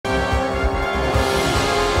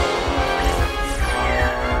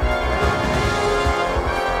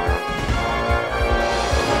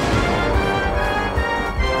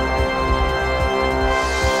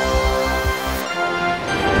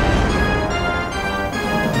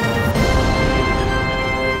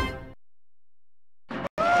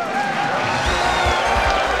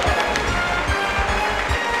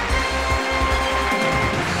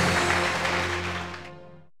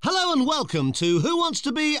Welcome to Who Wants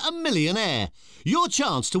to Be a Millionaire? Your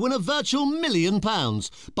chance to win a virtual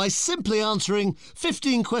 £1,000,000 by simply answering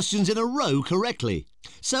 15 questions in a row correctly.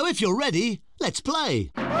 So if you're ready, let's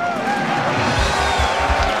play.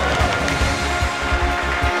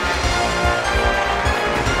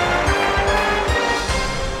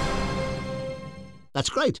 That's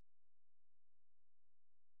great.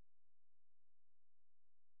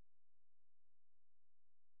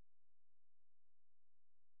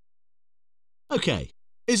 OK,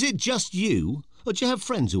 is it just you, or do you have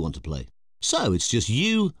friends who want to play? So it's just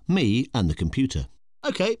you, me and the computer.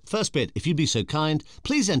 OK, first bit, if you'd be so kind,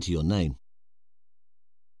 please enter your name.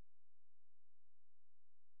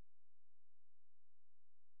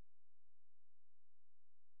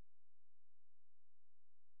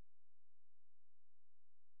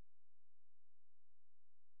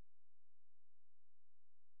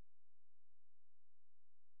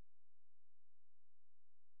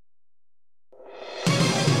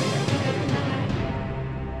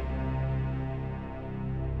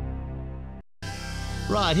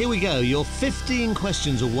 Right, here we go. You're 15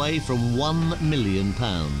 questions away from £1 million.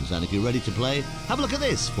 And if you're ready to play, have a look at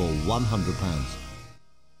this for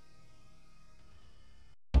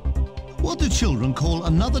 £100. What do children call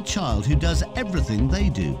another child who does everything they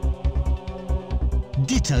do?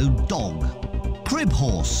 Ditto dog, crib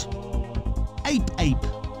horse, ape,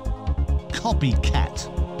 copycat.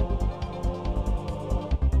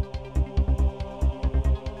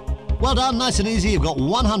 Well done, nice and easy. You've got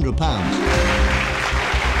 £100.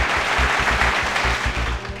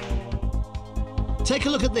 Take a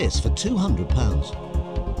look at this for £200.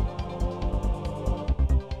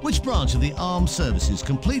 Which branch of the armed services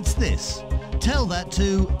completes this? Tell that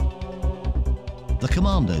to the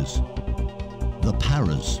commandos, the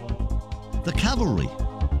paras, the cavalry,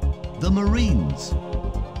 the marines.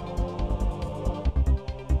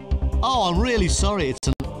 Oh, I'm really sorry, it's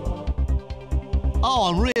an...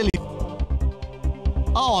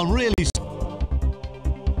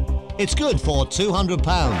 It's good for £200.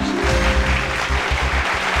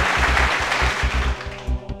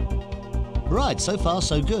 Right, so far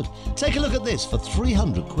so good. Take a look at this for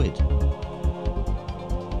 300 quid.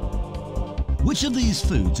 Which of these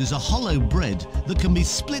foods is a hollow bread that can be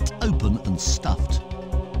split open and stuffed?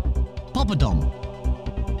 Poppadom,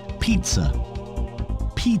 pizza,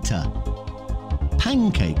 pita,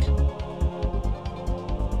 pancake.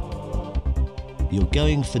 You're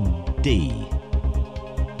going for D.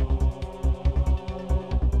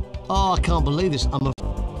 Oh, I can't believe this.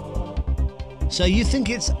 So you think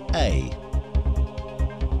it's A?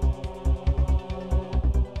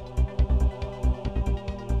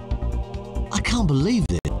 I can't believe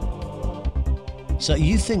it. So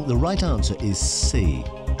you think the right answer is C.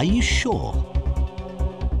 Are you sure?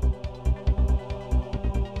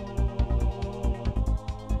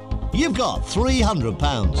 You've got £300.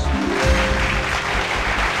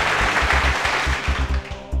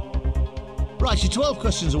 Right, you're 12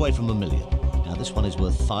 questions away from £1 million. Now this one is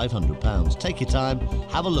worth £500. Take your time,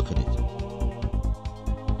 have a look at it.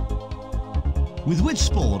 With which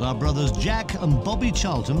sport are brothers Jack and Bobby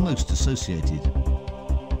Charlton most associated?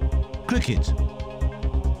 Cricket,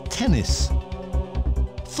 tennis,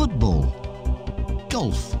 football,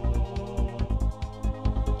 golf.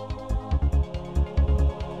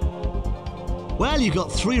 Well, you've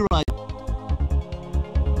got 3 right.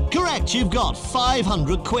 Correct, you've got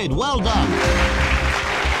 500 quid. Well done.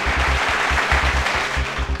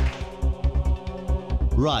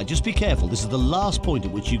 Right, just be careful. This is the last point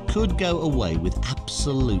at which you could go away with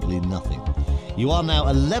absolutely nothing. You are now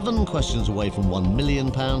 11 questions away from £1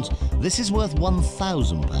 million. This is worth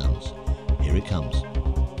 £1,000. Here it comes.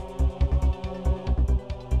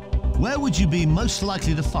 Where would you be most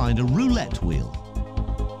likely to find a roulette wheel?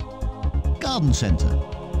 Garden centre,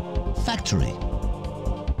 factory,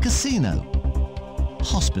 casino,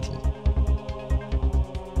 hospital.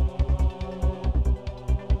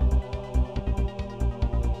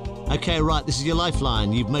 OK, right, this is your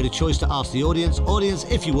lifeline. You've made a choice to ask the audience. Audience,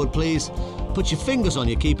 if you would please, put your fingers on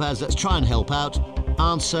your keypads. Let's try and help out.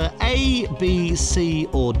 Answer A, B, C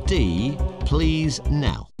or D, please,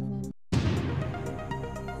 now.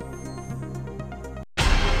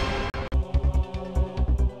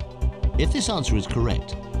 If this answer is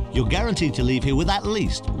correct, you're guaranteed to leave here with at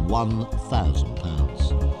least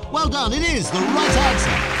 £1,000. Well done, it is the right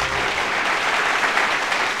answer.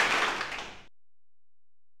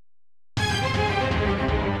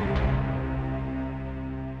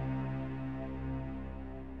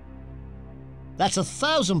 That's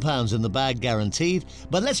 £1,000 in the bag guaranteed,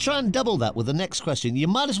 but let's try and double that with the next question. You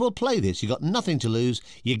might as well play this. You've got nothing to lose.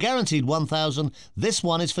 You're guaranteed £1,000. This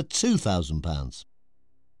one is for £2,000.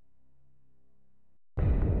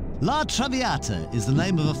 La Traviata is the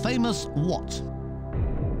name of a famous what?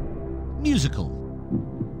 Musical,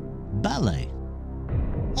 ballet,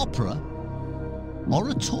 opera,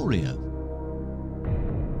 oratorio.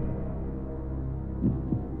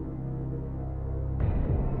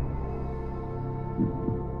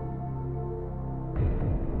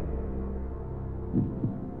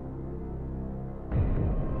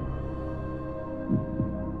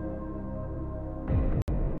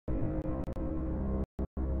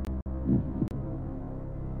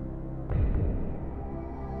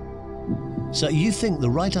 So you think the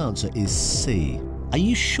right answer is C. Are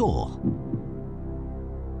you sure?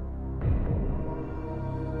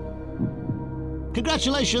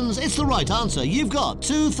 Congratulations, it's the right answer. You've got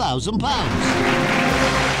 £2,000.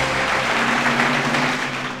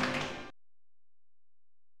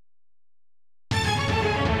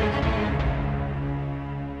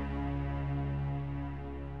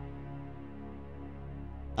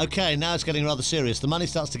 OK, now it's getting rather serious. The money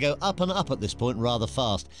starts to go up and up at this point rather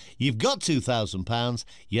fast. You've got £2,000.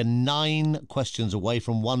 You're 9 questions away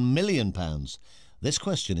from £1 million. This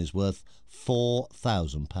question is worth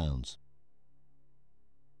 £4,000.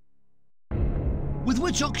 With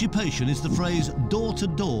which occupation is the phrase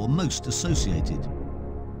door-to-door most associated?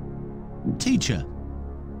 Teacher,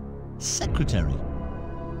 secretary,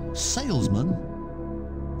 salesman,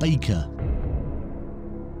 baker.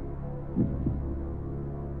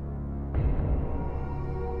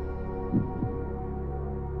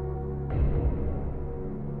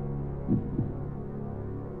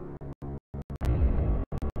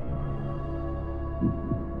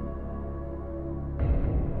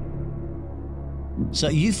 So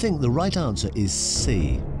you think the right answer is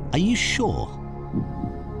C. Are you sure?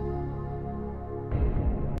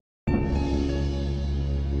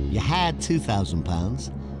 You had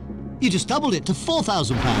 £2,000. You just doubled it to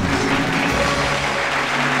 £4,000.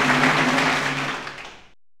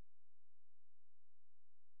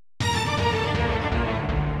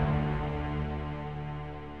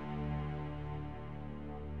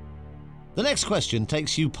 The next question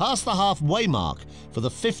takes you past the halfway mark for the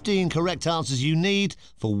 15 correct answers you need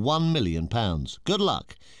for £1 million. Good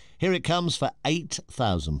luck. Here it comes for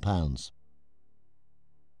 £8,000.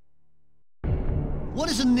 What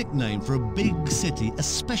is a nickname for a big city,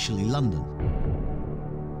 especially London?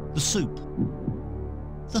 The Soup,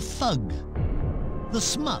 the Thug, the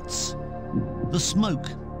Smuts, the Smoke.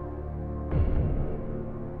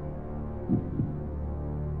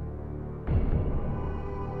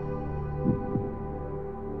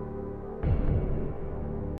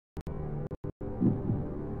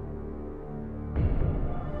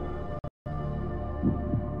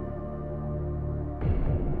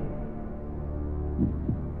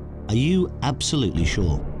 Are you absolutely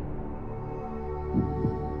sure?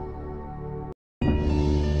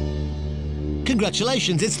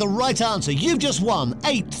 Congratulations, it's the right answer. You've just won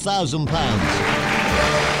 £8,000.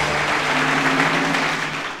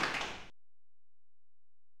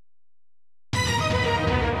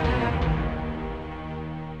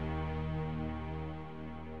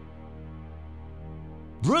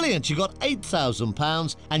 Brilliant, you got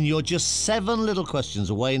 £8,000 and you're just 7 little questions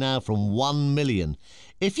away now from £1 million.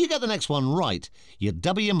 If you get the next one right, you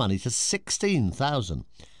double your money to £16,000.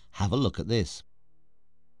 Have a look at this.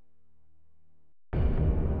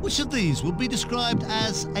 Which of these would be described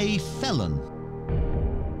as a felon?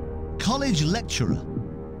 College lecturer,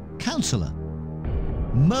 counsellor,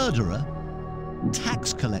 murderer,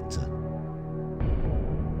 tax collector.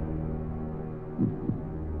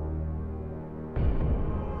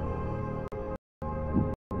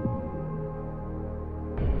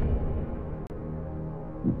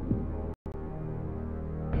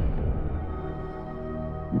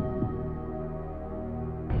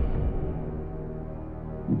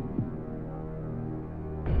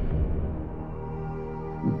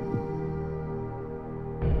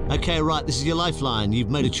 OK, right, this is your lifeline.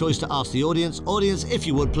 You've made a choice to ask the audience. Audience, if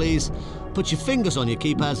you would please, put your fingers on your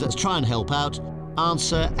keypads. Let's try and help out.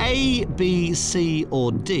 Answer A, B, C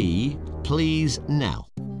or D, please, now.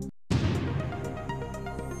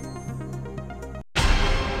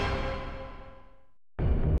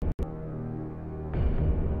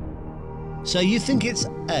 So you think it's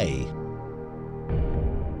A?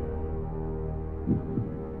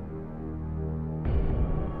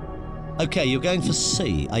 OK, you're going for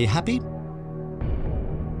C. Are you happy?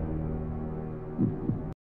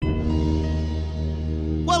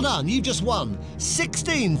 Well well done. You've just won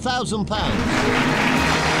 £16,000.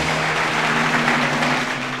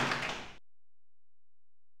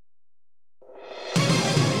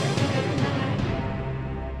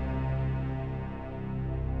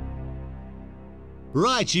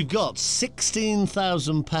 Right, you've got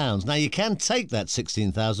 £16,000. Now, you can take that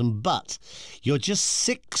 16,000, but you're just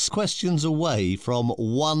 6 questions away from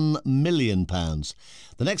 £1 million.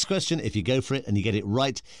 The next question, if you go for it and you get it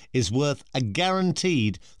right, is worth a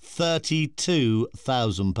guaranteed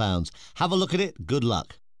 £32,000. Have a look at it. Good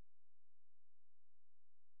luck.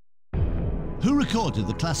 Who recorded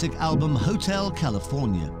the classic album Hotel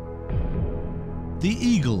California? The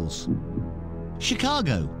Eagles,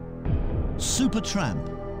 Chicago, Supertramp,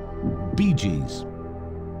 Bee Gees.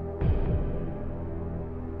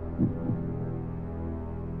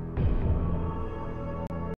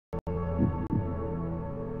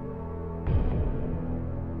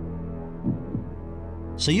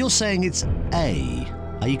 So you're saying it's A.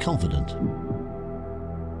 Are you confident?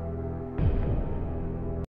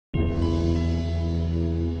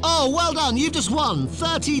 Oh, well done. You've just won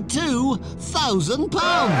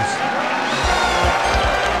 £32,000.